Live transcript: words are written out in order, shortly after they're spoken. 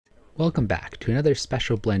Welcome back to another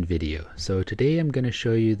special blend video. So today I'm going to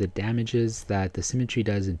show you the damages that the Symmetry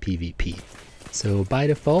does in PvP. So by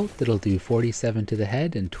default it'll do 47 to the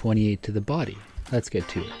head and 28 to the body. Let's get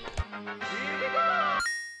to it.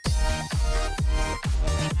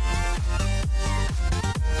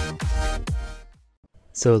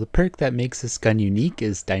 So the perk that makes this gun unique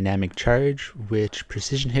is Dynamic Charge, which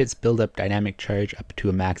precision hits build up dynamic charge up to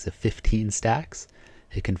a max of 15 stacks.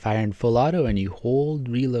 It can fire in full auto and you hold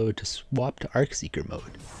reload to swap to Arc Seeker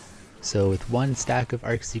mode. So with one stack of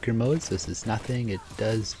Arc Seeker modes, this is nothing, it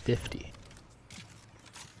does 50.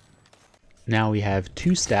 Now we have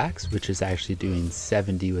two stacks, which is actually doing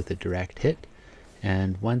 70 with a direct hit.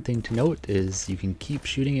 And one thing to note is you can keep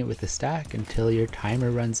shooting it with a stack until your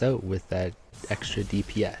timer runs out with that extra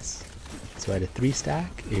DPS. So at a 3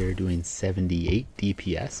 stack, you're doing 78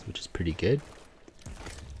 DPS, which is pretty good.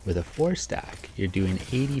 With a 4 stack, you're doing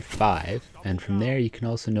 85, and from there you can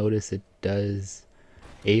also notice it does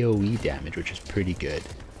AoE damage, which is pretty good.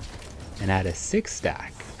 And at a 6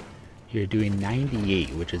 stack, you're doing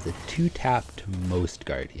 98, which is a 2-tap to most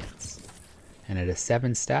Guardians. And at a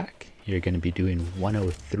 7 stack, you're going to be doing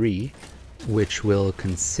 103, which will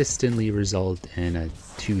consistently result in a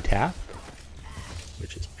 2-tap,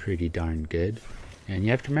 which is pretty darn good. And you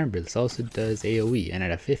have to remember, this also does AoE, and at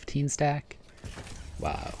a 15 stack,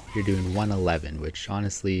 wow, you're doing 111, which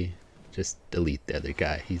honestly, just delete the other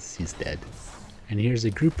guy, he's dead. And here's a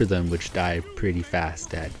group of them which die pretty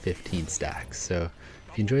fast at 15 stacks. So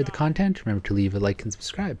if you enjoyed the content, remember to leave a like and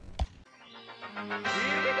subscribe.